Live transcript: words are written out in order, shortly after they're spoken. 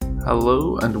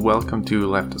Hello and welcome to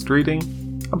Leftist Reading,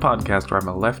 a podcast where I'm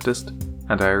a leftist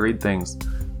and I read things.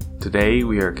 Today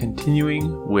we are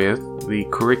continuing with the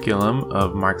curriculum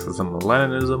of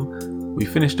Marxism-Leninism. We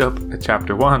finished up at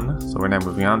chapter 1, so we're now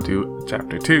moving on to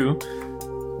chapter 2,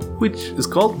 which is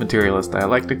called Materialist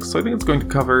Dialectics, so I think it's going to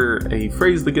cover a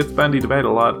phrase that gets bandied about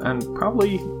a lot and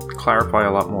probably clarify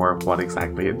a lot more of what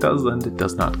exactly it does and it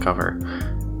does not cover.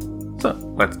 So,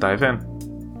 let's dive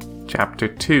in. Chapter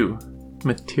 2.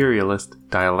 Materialist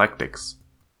Dialectics.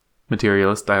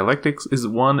 Materialist dialectics is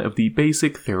one of the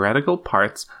basic theoretical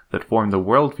parts that form the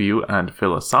worldview and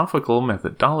philosophical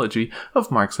methodology of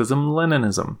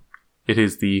Marxism-Leninism. It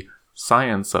is the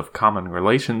science of common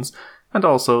relations, and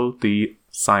also the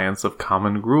science of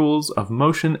common rules of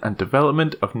motion and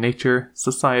development of nature,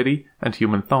 society, and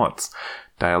human thoughts.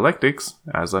 Dialectics,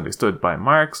 as understood by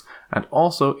Marx, and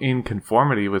also in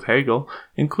conformity with Hegel,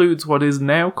 includes what is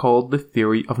now called the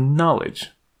theory of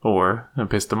knowledge, or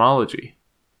epistemology.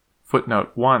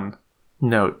 Footnote 1.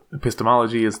 Note,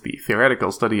 epistemology is the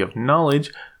theoretical study of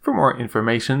knowledge. For more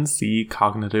information, see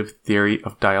Cognitive Theory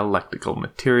of Dialectical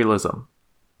Materialism.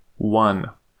 1.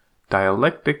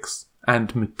 Dialectics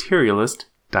and Materialist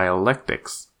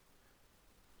Dialectics.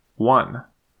 1.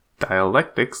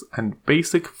 Dialectics and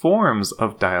basic forms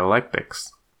of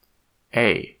dialectics.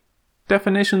 A.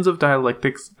 Definitions of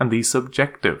dialectics and the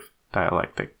subjective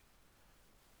dialectic.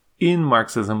 In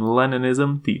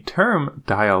Marxism-Leninism, the term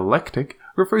dialectic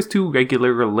refers to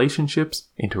regular relationships,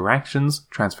 interactions,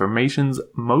 transformations,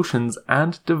 motions,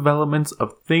 and developments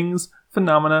of things,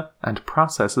 phenomena, and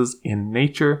processes in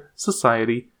nature,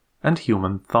 society, and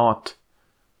human thought.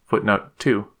 Footnote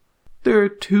 2. There are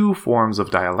two forms of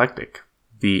dialectic: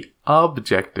 the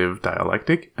objective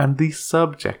dialectic and the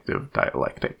subjective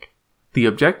dialectic. The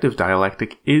objective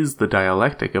dialectic is the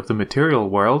dialectic of the material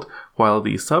world, while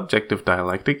the subjective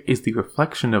dialectic is the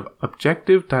reflection of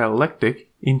objective dialectic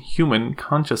in human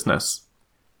consciousness.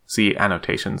 See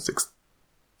annotation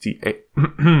 68.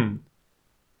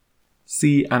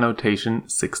 See annotation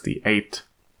 68.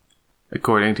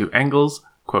 According to Engels,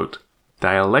 quote,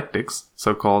 dialectics,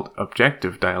 so-called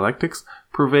objective dialectics,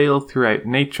 prevail throughout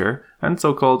nature, and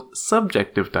so-called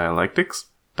subjective dialectics,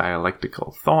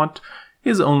 dialectical thought,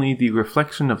 is only the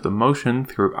reflection of the motion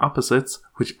through opposites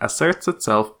which asserts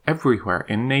itself everywhere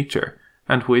in nature,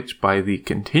 and which, by the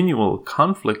continual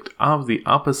conflict of the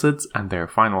opposites and their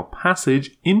final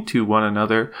passage into one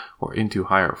another or into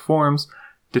higher forms,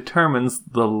 determines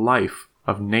the life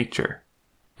of nature.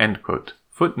 End quote.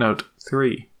 Footnote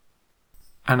 3.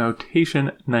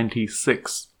 Annotation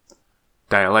 96.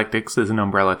 Dialectics is an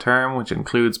umbrella term which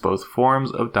includes both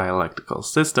forms of dialectical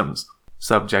systems,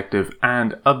 subjective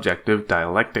and objective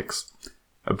dialectics.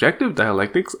 Objective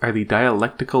dialectics are the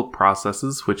dialectical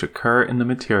processes which occur in the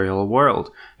material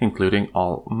world, including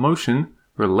all motion,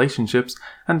 relationships,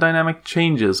 and dynamic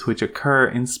changes which occur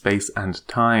in space and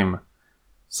time.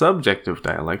 Subjective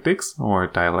dialectics, or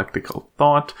dialectical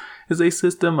thought, is a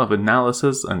system of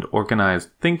analysis and organized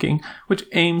thinking which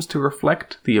aims to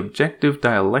reflect the objective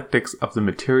dialectics of the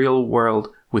material world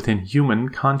within human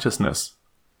consciousness.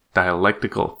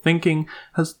 Dialectical thinking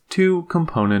has two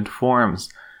component forms: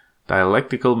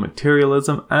 dialectical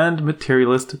materialism and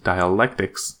materialist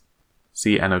dialectics.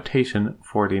 See annotation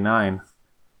 49.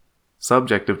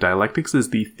 Subjective dialectics is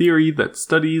the theory that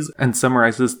studies and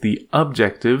summarizes the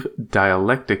objective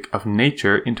dialectic of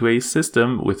nature into a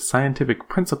system with scientific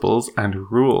principles and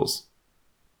rules,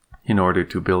 in order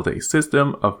to build a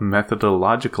system of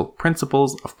methodological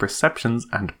principles of perceptions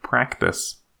and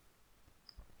practice.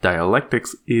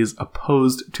 Dialectics is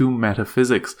opposed to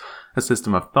metaphysics, a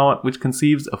system of thought which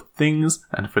conceives of things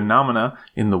and phenomena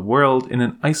in the world in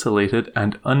an isolated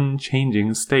and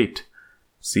unchanging state.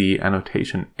 See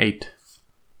annotation 8.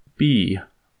 B.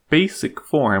 Basic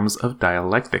forms of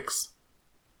dialectics.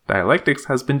 Dialectics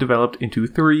has been developed into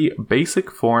three basic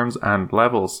forms and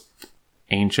levels: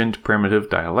 ancient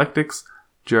primitive dialectics,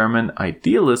 German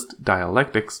idealist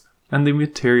dialectics, and the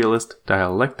materialist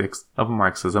dialectics of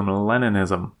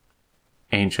Marxism-Leninism.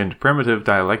 Ancient primitive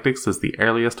dialectics is the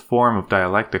earliest form of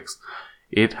dialectics.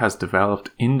 It has developed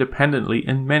independently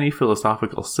in many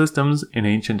philosophical systems in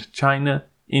ancient China,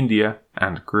 India,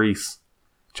 and Greece.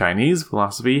 Chinese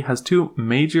philosophy has two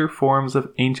major forms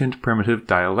of ancient primitive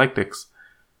dialectics: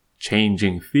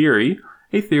 changing theory,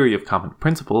 a theory of common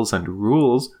principles and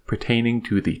rules pertaining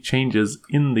to the changes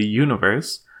in the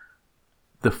universe;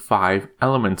 the five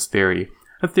elements theory,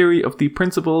 a theory of the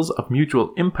principles of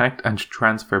mutual impact and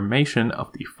transformation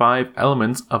of the five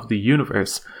elements of the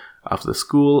universe, of the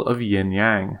school of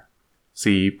yin-yang.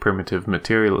 See primitive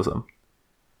materialism.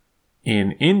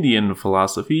 In Indian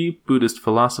philosophy, Buddhist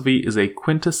philosophy is a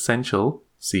quintessential,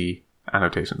 see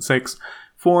annotation 6,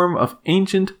 form of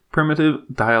ancient primitive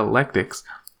dialectics,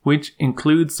 which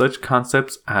includes such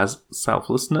concepts as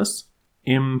selflessness,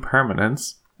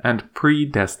 impermanence, and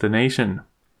predestination.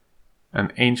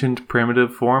 An ancient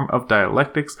primitive form of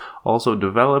dialectics also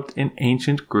developed in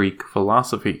ancient Greek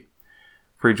philosophy.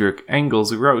 Friedrich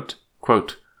Engels wrote,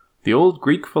 quote, "The old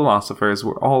Greek philosophers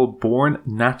were all born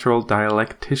natural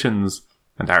dialecticians,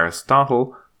 and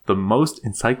Aristotle, the most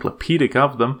encyclopedic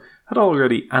of them, had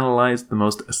already analyzed the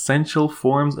most essential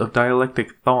forms of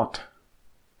dialectic thought.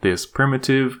 This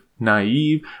primitive,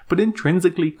 naive, but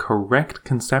intrinsically correct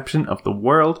conception of the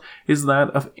world is that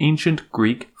of ancient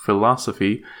Greek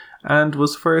philosophy, and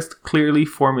was first clearly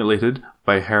formulated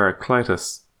by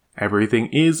Heraclitus. Everything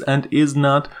is and is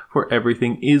not, for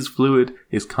everything is fluid,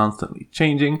 is constantly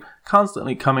changing,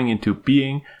 constantly coming into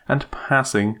being, and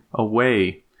passing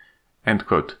away." End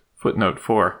quote. Footnote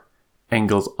 4.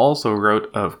 Engels also wrote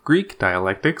of Greek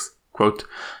dialectics, quote,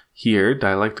 "Here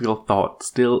dialectical thought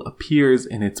still appears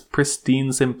in its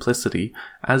pristine simplicity,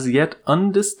 as yet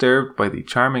undisturbed by the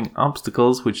charming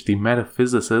obstacles which the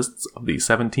metaphysicists of the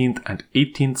 17th and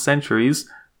 18th centuries,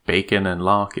 Bacon and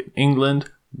Locke in England,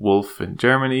 Wolff in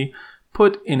Germany,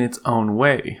 put in its own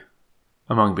way.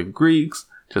 Among the Greeks,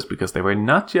 just because they were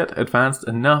not yet advanced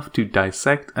enough to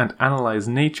dissect and analyze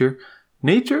nature,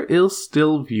 nature is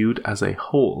still viewed as a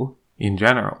whole in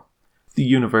general. The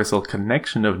universal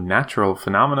connection of natural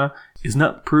phenomena is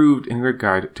not proved in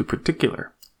regard to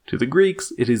particular. To the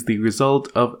Greeks, it is the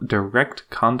result of direct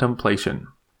contemplation."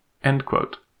 End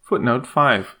quote. Footnote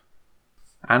 5.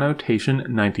 Annotation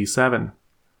 97.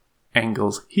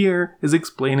 Engels here is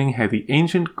explaining how the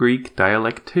ancient Greek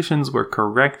dialecticians were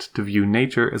correct to view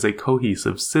nature as a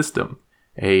cohesive system,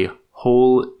 a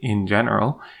whole in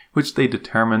general, which they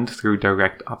determined through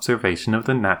direct observation of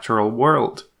the natural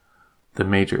world. The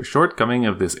major shortcoming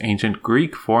of this ancient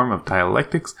Greek form of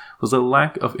dialectics was a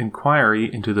lack of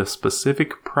inquiry into the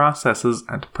specific processes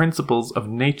and principles of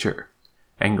nature.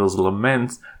 Engels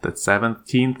laments that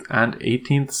 17th and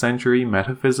 18th century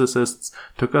metaphysicists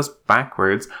took us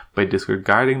backwards by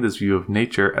disregarding this view of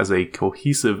nature as a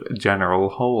cohesive general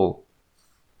whole.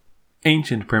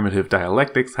 Ancient primitive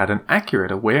dialectics had an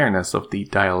accurate awareness of the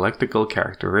dialectical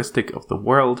characteristic of the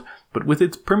world, but with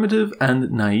its primitive and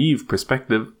naive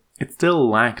perspective, it still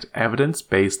lacked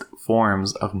evidence-based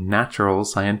forms of natural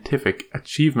scientific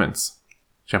achievements.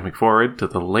 Jumping forward to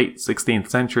the late 16th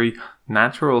century,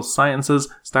 natural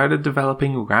sciences started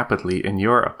developing rapidly in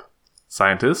Europe.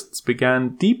 Scientists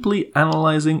began deeply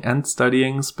analyzing and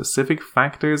studying specific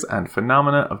factors and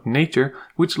phenomena of nature,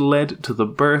 which led to the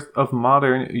birth of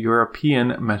modern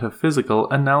European metaphysical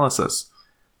analysis.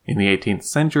 In the 18th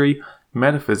century,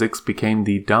 metaphysics became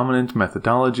the dominant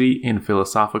methodology in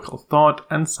philosophical thought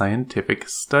and scientific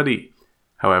study.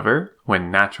 However, when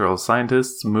natural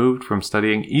scientists moved from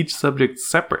studying each subject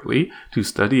separately to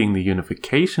studying the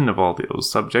unification of all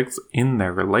those subjects in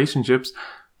their relationships,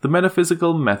 the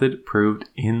metaphysical method proved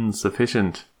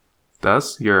insufficient.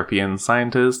 Thus, European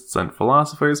scientists and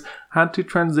philosophers had to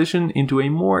transition into a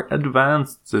more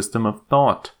advanced system of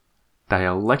thought,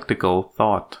 dialectical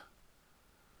thought.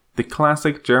 The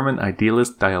classic German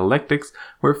idealist dialectics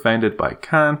were founded by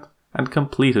Kant and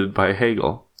completed by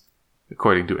Hegel.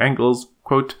 According to Engels,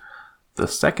 quote, "The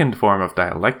second form of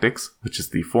dialectics, which is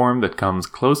the form that comes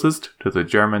closest to the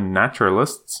German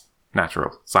naturalists,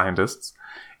 natural scientists,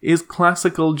 is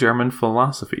classical German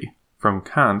philosophy, from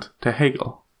Kant to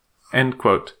Hegel." End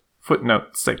quote.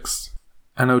 Footnote 6.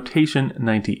 Annotation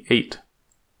 98.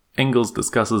 Engels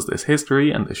discusses this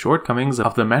history and the shortcomings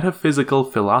of the metaphysical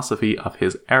philosophy of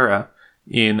his era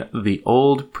in the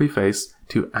Old Preface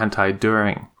to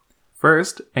Anti-Düring.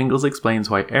 First, Engels explains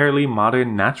why early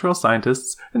modern natural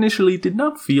scientists initially did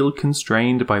not feel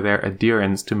constrained by their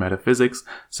adherence to metaphysics,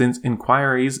 since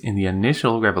inquiries in the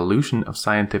initial revolution of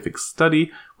scientific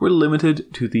study were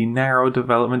limited to the narrow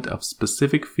development of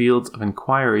specific fields of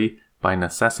inquiry by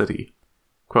necessity.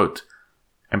 Quote,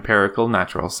 "Empirical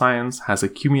natural science has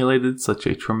accumulated such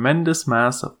a tremendous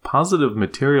mass of positive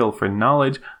material for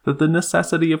knowledge that the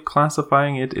necessity of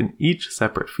classifying it in each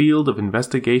separate field of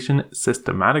investigation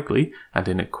systematically and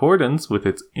in accordance with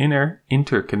its inner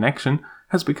interconnection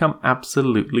has become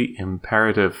absolutely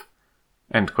imperative."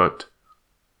 End quote.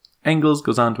 Engels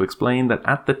goes on to explain that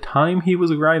at the time he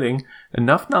was writing,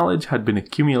 enough knowledge had been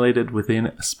accumulated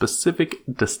within specific,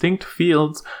 distinct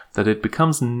fields that it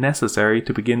becomes necessary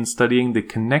to begin studying the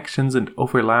connections and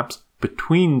overlaps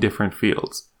between different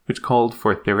fields, which called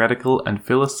for theoretical and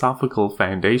philosophical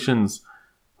foundations.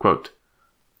 Quote,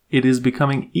 it is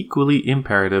becoming equally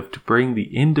imperative to bring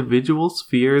the individual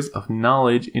spheres of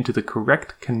knowledge into the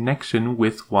correct connection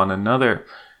with one another.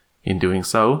 In doing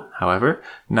so, however,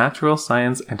 natural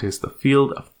science enters the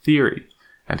field of theory,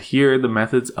 and here the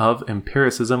methods of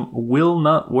empiricism will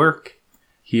not work.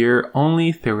 Here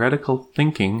only theoretical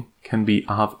thinking can be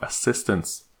of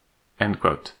assistance." End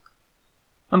quote.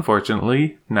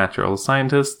 Unfortunately, natural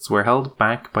scientists were held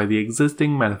back by the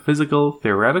existing metaphysical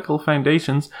theoretical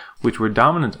foundations which were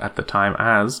dominant at the time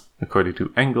as, according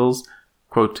to Engels,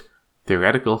 quote,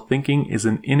 "Theoretical thinking is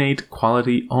an innate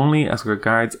quality only as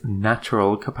regards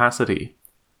natural capacity.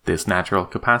 This natural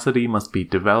capacity must be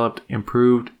developed,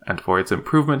 improved, and for its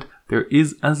improvement there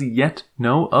is as yet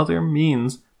no other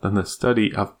means than the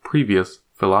study of previous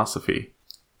philosophy."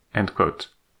 End quote.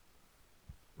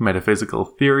 Metaphysical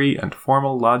theory and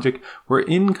formal logic were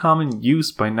in common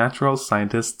use by natural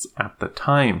scientists at the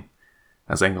time.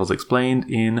 As Engels explained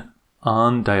in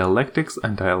On Dialectics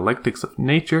and Dialectics of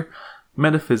Nature,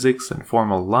 metaphysics and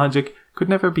formal logic could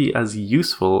never be as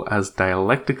useful as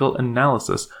dialectical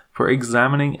analysis for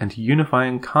examining and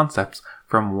unifying concepts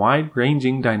from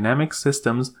wide-ranging dynamic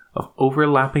systems of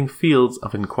overlapping fields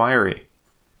of inquiry.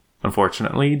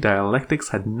 Unfortunately, dialectics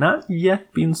had not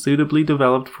yet been suitably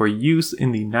developed for use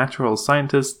in the natural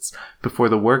scientists before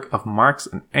the work of Marx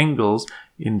and Engels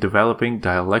in developing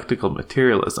dialectical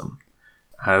materialism.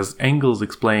 As Engels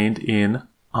explained in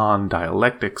On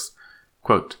Dialectics,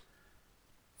 quote,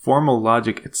 "Formal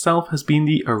logic itself has been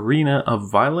the arena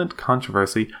of violent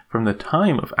controversy from the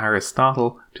time of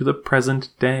Aristotle to the present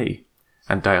day,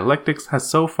 and dialectics has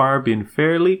so far been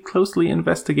fairly closely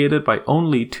investigated by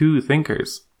only two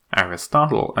thinkers,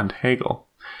 Aristotle and Hegel.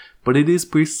 But it is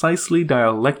precisely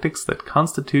dialectics that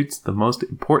constitutes the most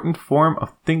important form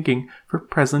of thinking for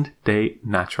present-day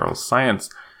natural science,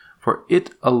 for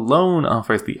it alone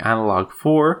offers the analogue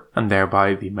for, and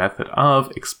thereby the method of,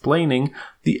 explaining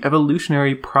the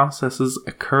evolutionary processes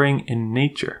occurring in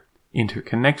nature,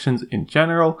 interconnections in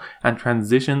general, and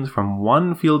transitions from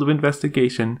one field of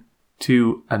investigation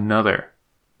to another."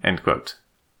 End quote.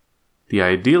 The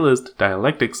idealist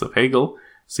dialectics of Hegel,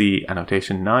 see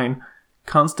annotation 9,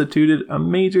 constituted a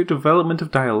major development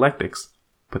of dialectics,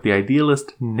 but the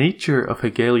idealist nature of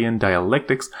Hegelian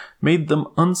dialectics made them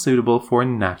unsuitable for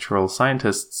natural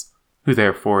scientists, who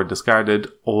therefore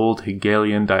discarded old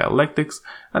Hegelian dialectics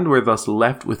and were thus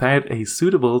left without a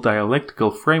suitable dialectical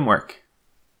framework.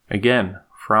 Again,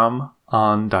 from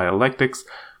On Dialectics,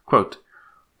 quote,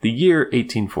 "The year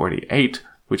 1848,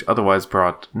 which otherwise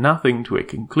brought nothing to a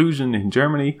conclusion in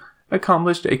Germany,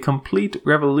 accomplished a complete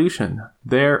revolution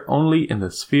there only in the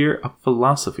sphere of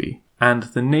philosophy, and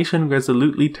the nation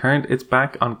resolutely turned its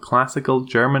back on classical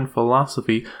German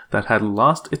philosophy that had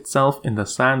lost itself in the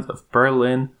sands of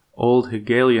Berlin old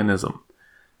Hegelianism.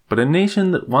 But a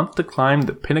nation that wants to climb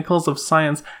the pinnacles of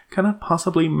science cannot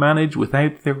possibly manage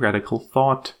without theoretical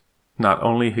thought. Not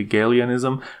only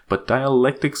Hegelianism, but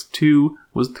dialectics too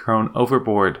was thrown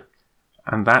overboard,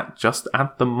 and that just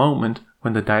at the moment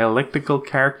when the dialectical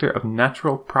character of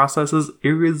natural processes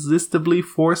irresistibly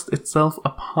forced itself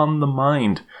upon the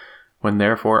mind, when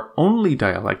therefore only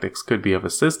dialectics could be of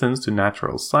assistance to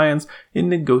natural science in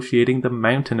negotiating the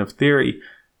mountain of theory,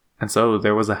 and so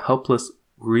there was a helpless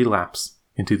relapse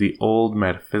into the old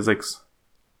metaphysics."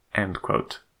 End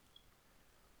quote.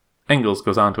 Engels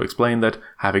goes on to explain that,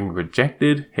 having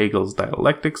rejected Hegel's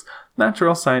dialectics,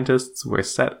 natural scientists were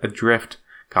set adrift,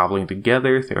 cobbling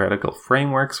together theoretical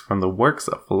frameworks from the works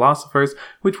of philosophers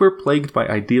which were plagued by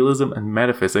idealism and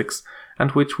metaphysics,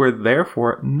 and which were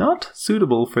therefore not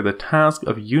suitable for the task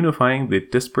of unifying the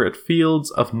disparate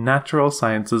fields of natural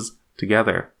sciences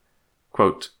together.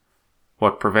 Quote,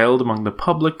 "What prevailed among the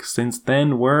public since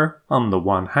then were, on the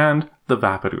one hand, the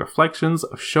vapid reflections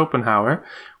of Schopenhauer,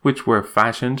 which were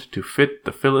fashioned to fit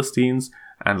the Philistines,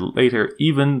 and later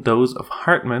even those of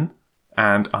Hartmann,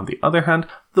 and, on the other hand,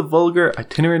 the vulgar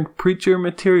itinerant preacher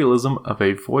materialism of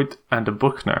a Voigt and a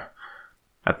Buchner.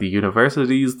 At the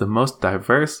universities the most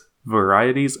diverse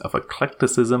varieties of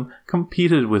eclecticism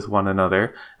competed with one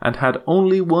another, and had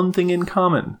only one thing in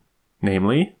common,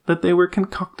 namely, that they were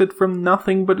concocted from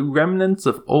nothing but remnants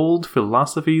of old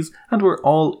philosophies, and were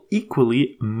all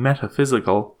equally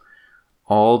metaphysical.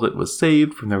 All that was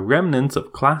saved from the remnants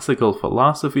of classical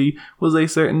philosophy was a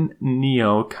certain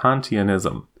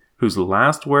neo-Kantianism, whose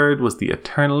last word was the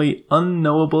eternally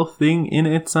unknowable thing in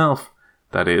itself,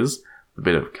 that is, the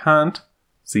bit of Kant,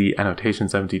 see annotation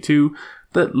 72,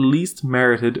 that least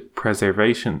merited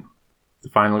preservation. The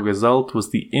final result was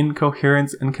the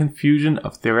incoherence and confusion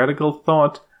of theoretical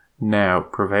thought now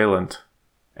prevalent."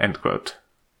 End quote.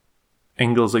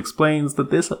 Engels explains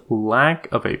that this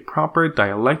lack of a proper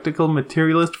dialectical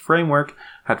materialist framework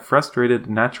had frustrated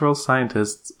natural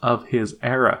scientists of his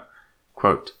era.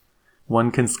 Quote, "One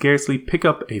can scarcely pick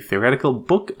up a theoretical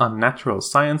book on natural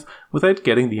science without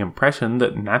getting the impression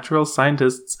that natural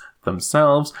scientists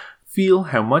themselves feel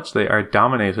how much they are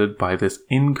dominated by this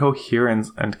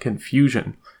incoherence and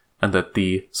confusion, and that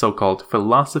the so-called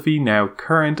philosophy now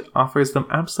current offers them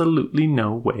absolutely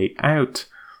no way out.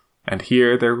 And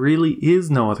here there really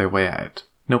is no other way out,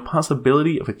 no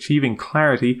possibility of achieving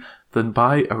clarity than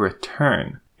by a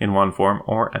return, in one form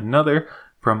or another,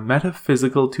 from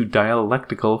metaphysical to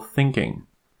dialectical thinking."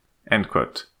 End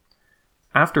quote.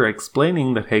 After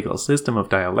explaining that Hegel's system of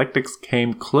dialectics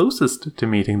came closest to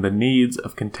meeting the needs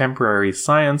of contemporary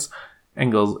science,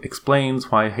 Engels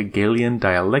explains why Hegelian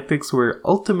dialectics were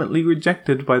ultimately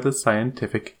rejected by the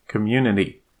scientific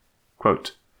community.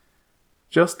 Quote,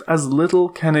 "Just as little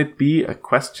can it be a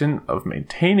question of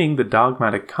maintaining the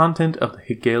dogmatic content of the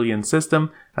Hegelian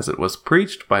system as it was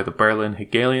preached by the Berlin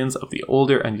Hegelians of the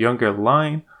older and younger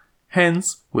line.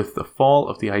 Hence, with the fall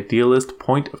of the idealist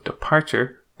point of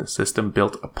departure, the system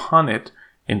built upon it,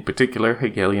 in particular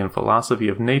Hegelian philosophy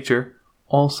of nature,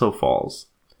 also falls.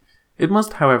 It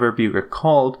must, however, be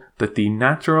recalled that the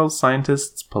natural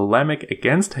scientists' polemic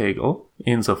against Hegel,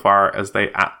 insofar as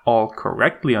they at all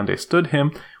correctly understood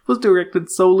him, was directed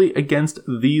solely against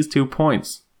these 2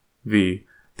 points, the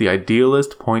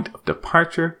idealist point of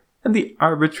departure and the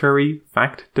arbitrary,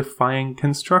 fact-defying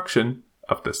construction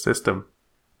of the system."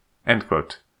 End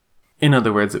quote. In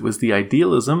other words, it was the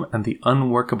idealism and the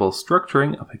unworkable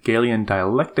structuring of Hegelian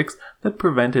dialectics that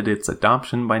prevented its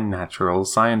adoption by natural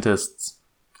scientists.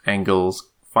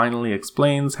 Engels finally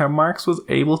explains how Marx was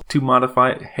able to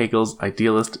modify Hegel's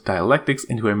idealist dialectics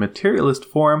into a materialist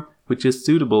form which is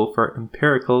suitable for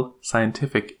empirical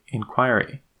scientific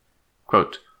inquiry.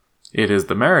 Quote, "It is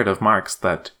the merit of Marx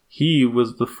that he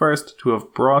was the first to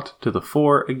have brought to the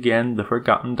fore again the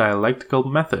forgotten dialectical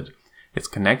method, its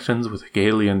connections with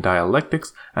Hegelian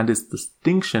dialectics and its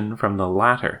distinction from the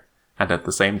latter, and at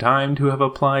the same time to have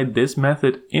applied this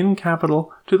method in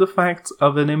capital to the facts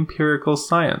of an empirical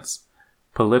science,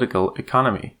 political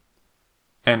economy."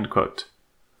 End quote.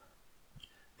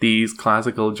 These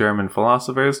classical German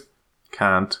philosophers,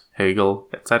 Kant, Hegel,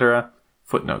 etc.,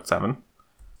 footnote 7,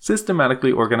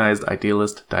 systematically organized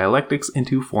idealist dialectics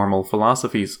into formal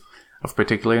philosophies. Of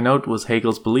particular note was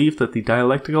Hegel's belief that the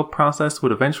dialectical process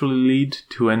would eventually lead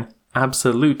to an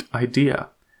absolute idea.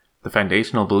 The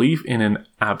foundational belief in an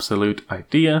absolute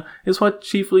idea is what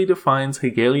chiefly defines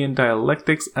Hegelian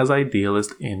dialectics as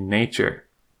idealist in nature.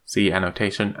 See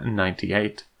annotation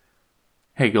 98.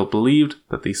 Hegel believed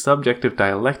that the subjective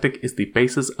dialectic is the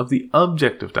basis of the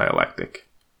objective dialectic.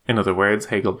 In other words,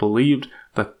 Hegel believed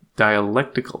that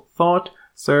dialectical thought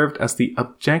served as the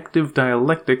objective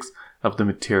dialectics of the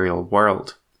material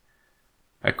world.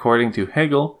 According to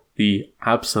Hegel, the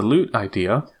absolute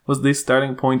idea was the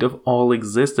starting point of all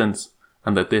existence,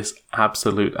 and that this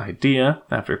absolute idea,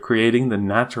 after creating the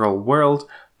natural world,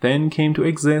 then came to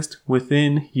exist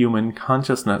within human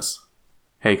consciousness.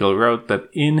 Hegel wrote that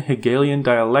in Hegelian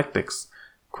dialectics,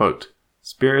 quote,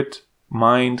 "Spirit,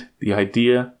 mind, the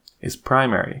idea, is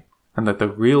primary, and that the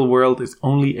real world is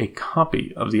only a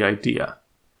copy of the idea."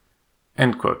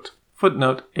 End quote.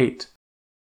 Footnote 8.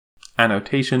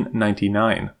 Annotation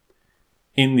 99.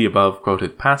 In the above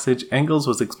quoted passage, Engels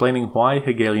was explaining why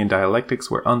Hegelian dialectics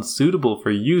were unsuitable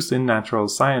for use in natural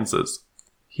sciences.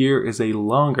 Here is a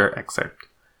longer excerpt.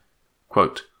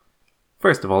 Quote,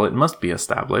 "First of all, it must be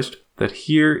established that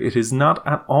here it is not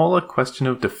at all a question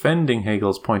of defending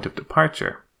Hegel's point of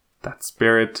departure, that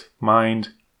spirit, mind,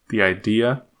 the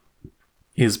idea,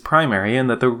 is primary and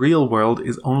that the real world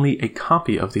is only a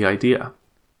copy of the idea.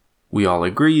 We all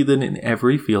agree that in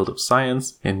every field of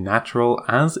science, in natural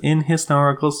as in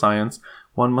historical science,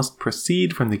 one must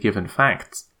proceed from the given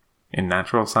facts. In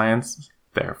natural science,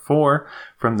 therefore,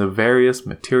 from the various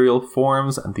material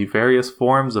forms and the various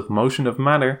forms of motion of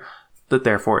matter, that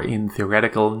therefore in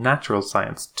theoretical natural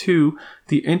science too,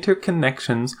 the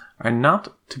interconnections are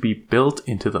not to be built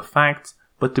into the facts,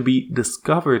 but to be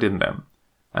discovered in them,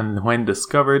 and when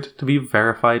discovered, to be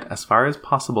verified as far as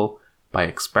possible by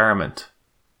experiment."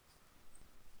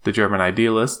 The German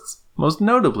idealists, most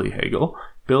notably Hegel,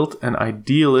 built an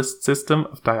idealist system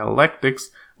of dialectics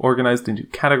organized into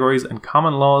categories and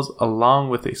common laws along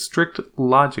with a strict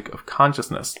logic of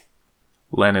consciousness.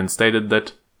 Lenin stated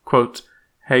that, quote,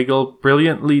 "Hegel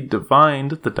brilliantly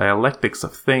divined the dialectics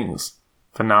of things,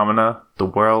 phenomena, the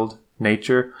world,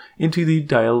 nature, into the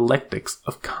dialectics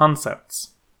of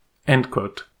concepts." End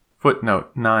quote.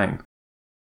 Footnote 9.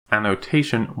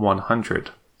 Annotation 100.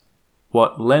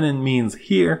 What Lenin means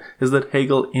here is that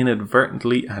Hegel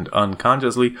inadvertently and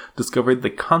unconsciously discovered the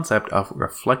concept of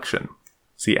reflection.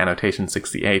 See annotation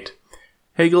 68.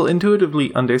 Hegel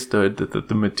intuitively understood that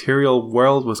the material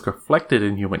world was reflected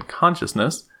in human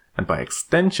consciousness, and by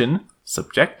extension,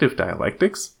 subjective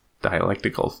dialectics,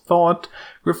 dialectical thought,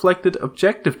 reflected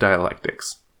objective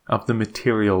dialectics of the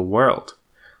material world.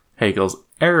 Hegel's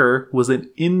error was an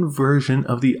inversion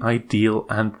of the ideal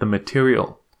and the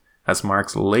material. As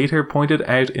Marx later pointed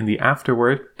out in the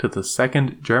afterword to the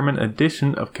second German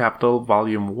edition of Capital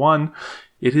Volume 1,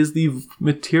 it is the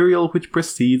material which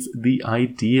precedes the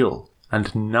ideal,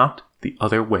 and not the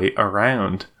other way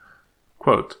around.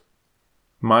 Quote,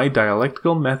 "My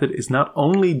dialectical method is not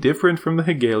only different from the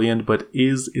Hegelian, but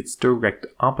is its direct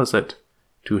opposite.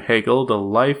 To Hegel, the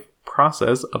life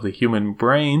process of the human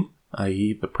brain,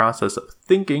 i.e. the process of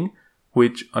thinking,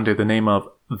 which, under the name of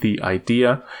the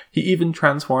idea, he even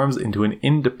transforms into an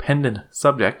independent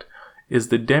subject, is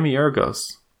the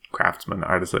demiurgos, craftsman,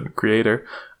 artisan, creator,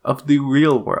 of the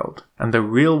real world, and the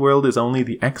real world is only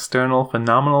the external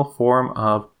phenomenal form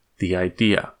of the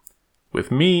idea.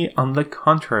 With me, on the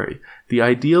contrary, the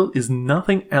ideal is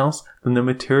nothing else than the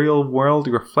material world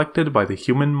reflected by the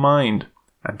human mind,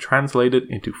 and translated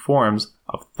into forms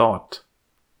of thought."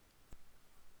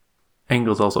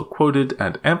 Engels also quoted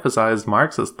and emphasized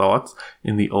Marx's thoughts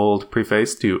in the old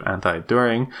preface to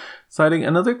Anti-Dühring, citing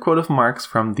another quote of Marx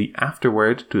from the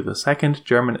afterword to the second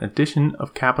German edition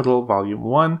of Capital Volume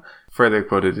 1, further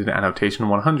quoted in annotation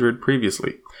 100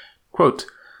 previously. Quote,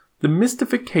 "The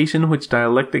mystification which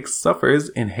dialectics suffers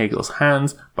in Hegel's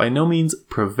hands by no means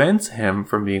prevents him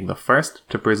from being the first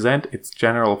to present its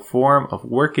general form of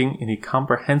working in a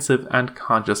comprehensive and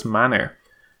conscious manner.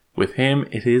 With him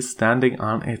it is standing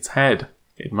on its head.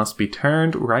 It must be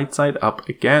turned right side up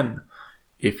again,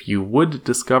 if you would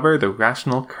discover the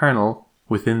rational kernel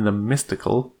within the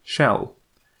mystical shell."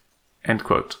 End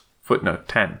quote. Footnote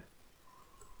 10.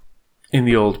 In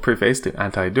the old preface to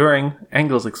Anti-Dühring,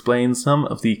 Engels explains some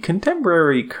of the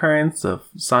contemporary currents of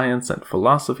science and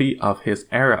philosophy of his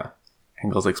era.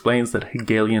 Engels explains that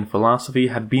Hegelian philosophy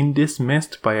had been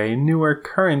dismissed by a newer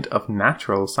current of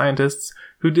natural scientists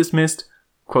who dismissed,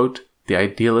 quote, "the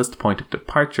idealist point of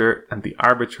departure and the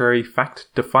arbitrary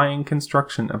fact-defying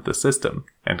construction of the system,"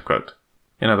 end quote.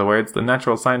 In other words, the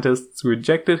natural scientists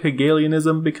rejected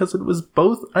Hegelianism because it was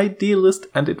both idealist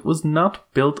and it was not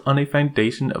built on a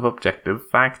foundation of objective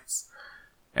facts.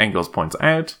 Engels points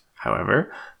out,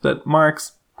 however, that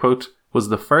Marx, quote, "was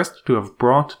the first to have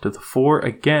brought to the fore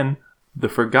again the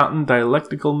forgotten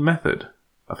dialectical method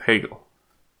of Hegel."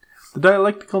 The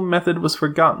dialectical method was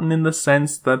forgotten in the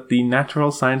sense that the natural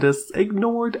scientists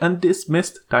ignored and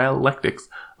dismissed dialectics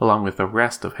along with the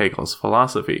rest of Hegel's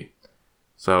philosophy.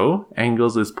 So,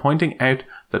 Engels is pointing out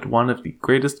that one of the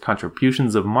greatest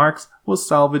contributions of Marx was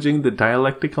salvaging the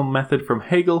dialectical method from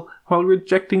Hegel while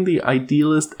rejecting the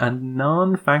idealist and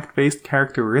non-fact-based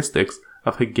characteristics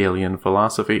of Hegelian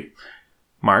philosophy.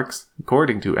 Marx,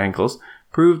 according to Engels,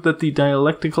 proved that the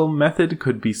dialectical method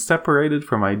could be separated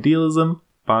from idealism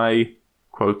by,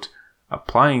 quote,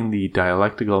 "applying the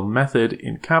dialectical method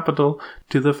in capital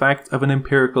to the facts of an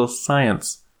empirical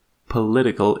science,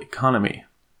 political economy,"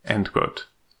 end quote.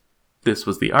 This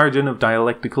was the origin of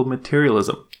dialectical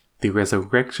materialism, the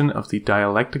resurrection of the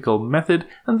dialectical method,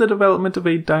 and the development of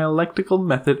a dialectical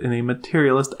method in a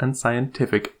materialist and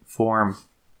scientific form.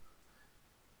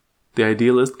 The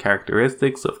idealist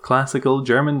characteristics of classical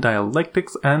German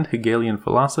dialectics and Hegelian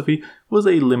philosophy was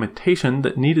a limitation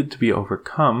that needed to be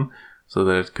overcome so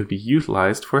that it could be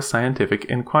utilized for scientific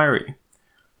inquiry.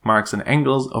 Marx and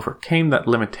Engels overcame that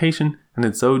limitation and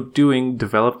in so doing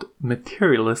developed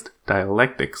materialist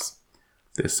dialectics.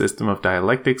 This system of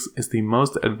dialectics is the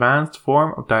most advanced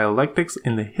form of dialectics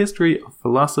in the history of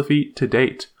philosophy to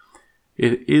date.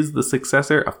 It is the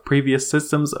successor of previous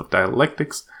systems of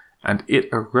dialectics, and it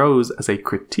arose as a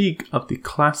critique of the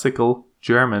classical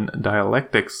German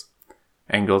dialectics.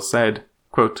 Engels said,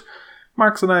 quote,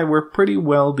 "Marx and I were pretty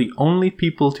well the only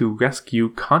people to rescue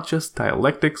conscious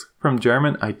dialectics from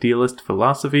German idealist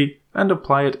philosophy and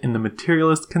apply it in the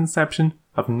materialist conception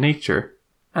of nature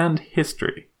and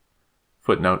history."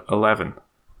 Footnote 11.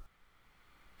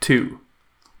 2.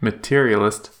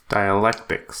 Materialist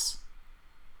dialectics.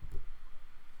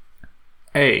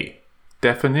 A.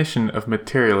 Definition of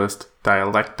materialist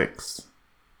dialectics.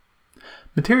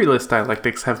 Materialist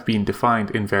dialectics have been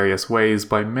defined in various ways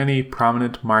by many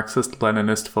prominent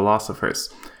Marxist-Leninist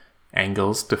philosophers.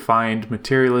 Engels defined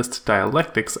materialist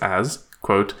dialectics as,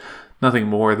 quote, "nothing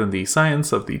more than the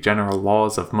science of the general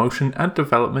laws of motion and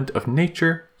development of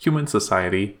nature, human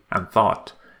society, and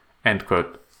thought," end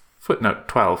quote. Footnote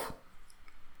 12.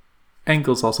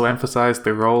 Engels also emphasized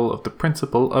the role of the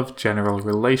principle of general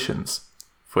relations.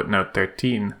 Footnote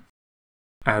 13.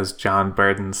 As John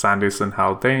Burton Sanderson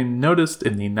Haldane noticed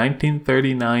in the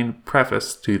 1939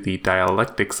 preface to the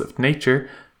Dialectics of Nature,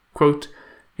 quote,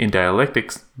 "In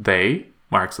dialectics, they,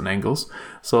 Marx and Engels,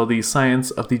 saw the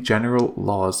science of the general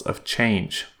laws of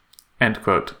change." End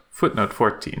quote. Footnote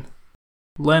 14.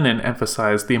 Lenin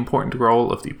emphasized the important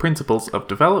role of the principles of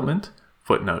development,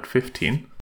 footnote 15,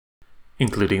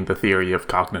 including the theory of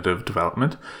cognitive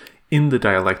development, in the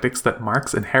dialectics that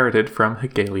Marx inherited from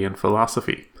Hegelian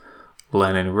philosophy.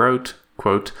 Lenin wrote,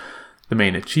 quote, "The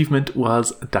main achievement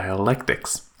was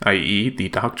dialectics, i.e. the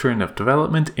doctrine of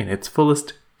development in its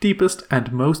fullest, deepest,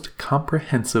 and most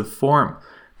comprehensive form,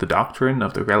 the doctrine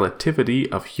of the relativity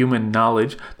of human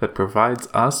knowledge that provides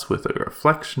us with a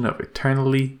reflection of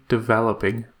eternally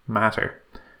developing matter."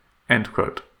 End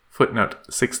quote. Footnote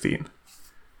 16.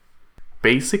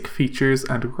 Basic features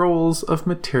and roles of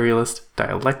materialist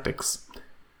dialectics.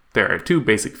 There are two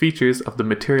basic features of the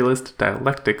materialist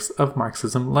dialectics of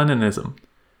Marxism-Leninism.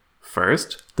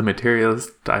 First, the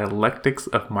materialist dialectics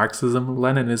of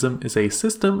Marxism-Leninism is a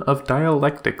system of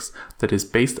dialectics that is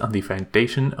based on the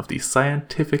foundation of the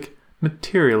scientific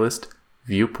materialist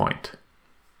viewpoint.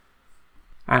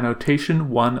 Annotation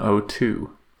 102.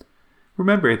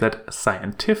 Remember that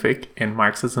scientific in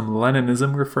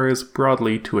Marxism-Leninism refers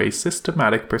broadly to a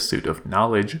systematic pursuit of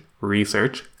knowledge,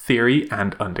 research, theory,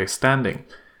 and understanding.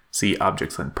 See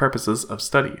Objects and Purposes of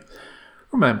Study.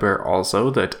 Remember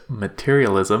also that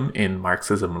materialism in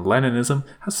Marxism-Leninism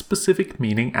has specific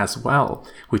meaning as well,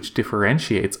 which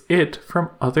differentiates it from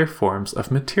other forms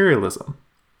of materialism.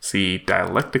 See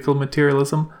dialectical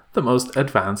materialism, the most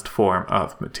advanced form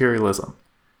of materialism.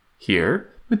 Here,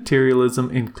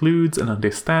 materialism includes an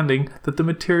understanding that the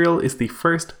material is the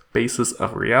first basis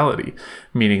of reality,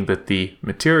 meaning that the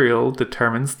material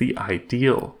determines the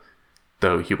ideal,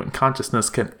 though human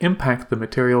consciousness can impact the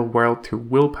material world through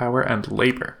willpower and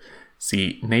labor.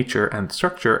 See Nature and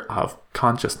Structure of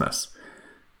Consciousness.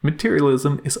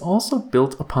 Materialism is also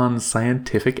built upon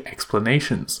scientific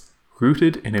explanations,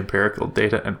 rooted in empirical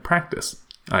data and practice,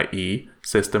 i.e.,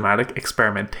 systematic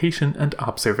experimentation and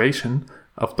observation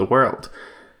of the world.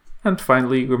 And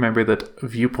finally, remember that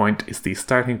viewpoint is the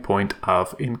starting point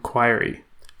of inquiry.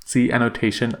 See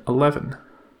annotation 11.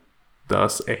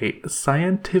 Thus, a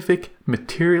scientific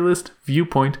materialist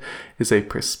viewpoint is a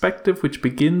perspective which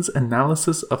begins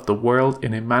analysis of the world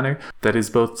in a manner that is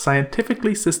both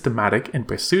scientifically systematic in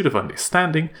pursuit of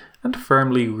understanding and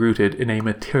firmly rooted in a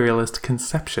materialist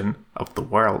conception of the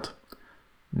world.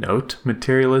 Note,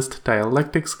 materialist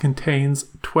dialectics contains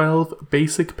 12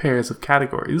 basic pairs of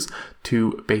categories,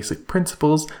 2 basic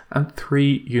principles, and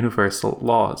 3 universal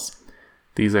laws.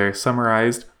 These are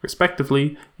summarized,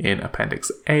 respectively, in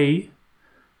Appendix A,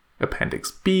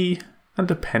 Appendix B, and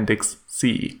Appendix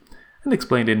C, and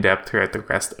explained in depth throughout the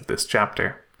rest of this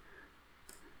chapter.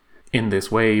 In this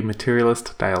way,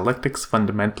 materialist dialectics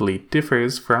fundamentally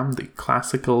differs from the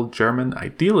classical German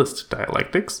idealist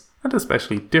dialectics, and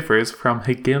especially differs from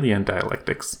Hegelian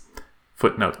dialectics.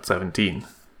 Footnote 17.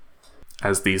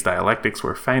 As these dialectics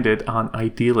were founded on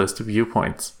idealist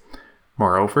viewpoints.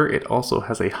 Moreover, it also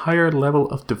has a higher level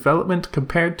of development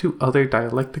compared to other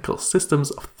dialectical systems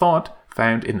of thought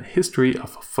found in the history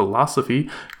of philosophy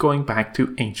going back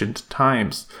to ancient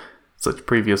times. Such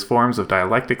previous forms of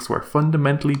dialectics were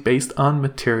fundamentally based on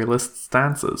materialist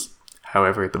stances.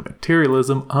 However, the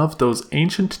materialism of those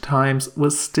ancient times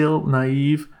was still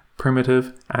naive,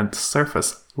 primitive, and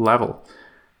surface level.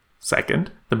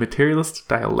 Second, the materialist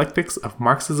dialectics of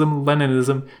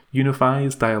Marxism-Leninism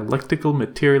unifies dialectical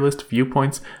materialist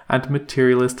viewpoints and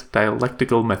materialist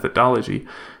dialectical methodology,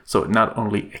 so it not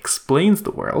only explains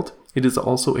the world, it is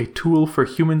also a tool for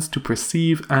humans to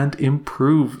perceive and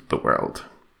improve the world.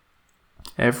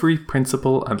 Every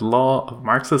principle and law of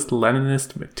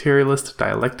Marxist-Leninist materialist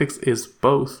dialectics is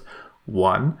both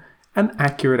 1. An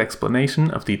accurate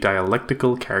explanation of the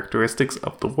dialectical characteristics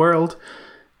of the world,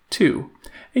 2.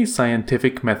 A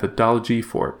scientific methodology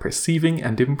for perceiving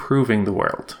and improving the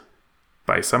world.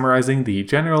 By summarizing the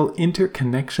general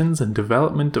interconnections and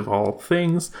development of all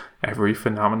things, every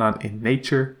phenomenon in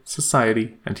nature,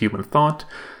 society, and human thought,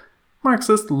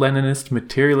 Marxist-Leninist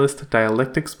materialist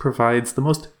dialectics provides the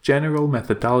most general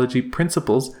methodology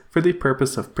principles for the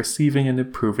purpose of perceiving and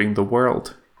improving the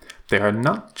world. They are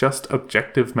not just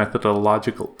objective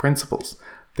methodological principles,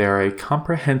 they are a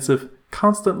comprehensive,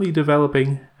 constantly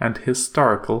developing, and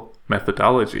historical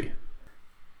methodology.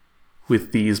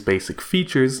 With these basic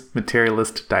features,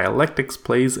 materialist dialectics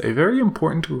plays a very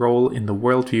important role in the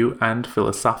worldview and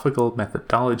philosophical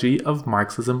methodology of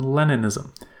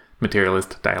Marxism-Leninism.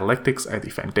 Materialist dialectics are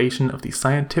the foundation of the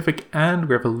scientific and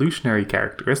revolutionary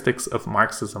characteristics of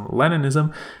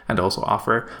Marxism-Leninism and also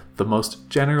offer the most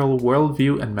general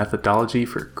worldview and methodology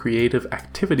for creative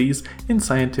activities in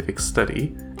scientific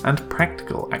study and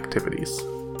practical activities.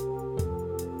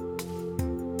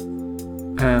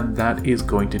 And that is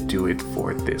going to do it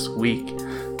for this week.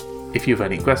 If you have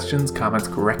any questions, comments,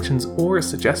 corrections, or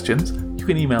suggestions, you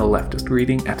can email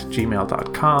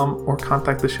leftistreading@gmail.com or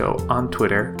contact the show on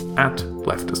Twitter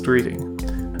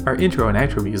 @leftistreading. Our intro and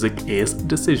outro music is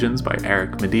Decisions by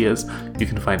Eric Medias. You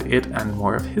can find it and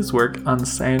more of his work on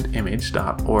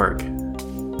soundimage.org.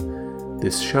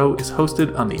 This show is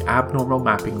hosted on the Abnormal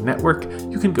Mapping Network.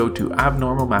 You can go to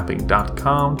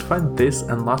abnormalmapping.com to find this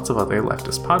and lots of other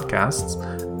leftist podcasts,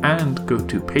 and go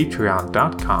to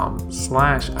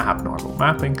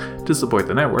patreon.com/abnormalmapping to support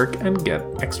the network and get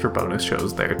extra bonus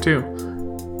shows there too.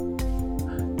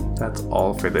 That's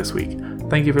all for this week.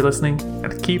 Thank you for listening,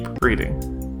 and keep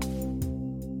reading.